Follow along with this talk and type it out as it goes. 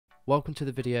Welcome to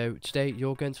the video. Today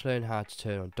you're going to learn how to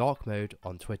turn on dark mode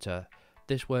on Twitter.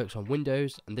 This works on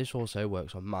Windows and this also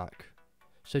works on Mac.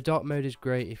 So dark mode is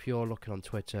great if you're looking on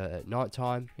Twitter at night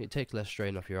time. It takes less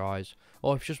strain off your eyes,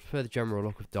 or if you just prefer the general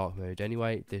look of dark mode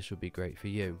anyway, this would be great for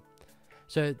you.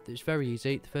 So it's very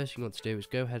easy. The first thing you want to do is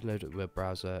go ahead and load up the web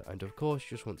browser, and of course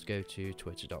you just want to go to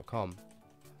twitter.com.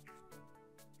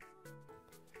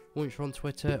 Once you're on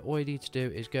Twitter, all you need to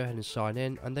do is go ahead and sign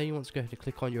in, and then you want to go ahead and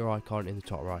click on your icon in the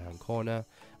top right hand corner,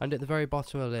 and at the very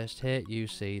bottom of the list here you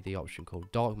see the option called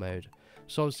dark mode.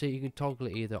 So obviously you can toggle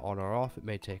it either on or off. It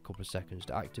may take a couple of seconds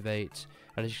to activate,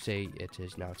 and as you can see it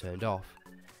is now turned off.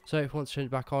 So if you want to turn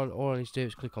it back on, all I need to do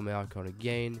is click on my icon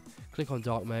again, click on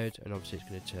dark mode, and obviously it's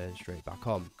going to turn straight back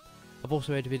on. I've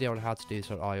also made a video on how to do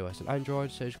this on iOS and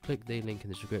Android, so just click the link in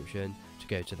the description to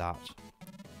go to that.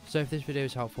 So if this video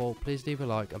is helpful, please leave a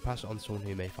like and pass it on to someone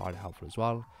who may find it helpful as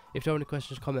well. If you have any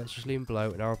questions or comments, just leave them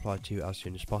below and I'll reply to you as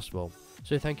soon as possible.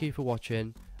 So thank you for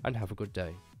watching and have a good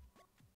day.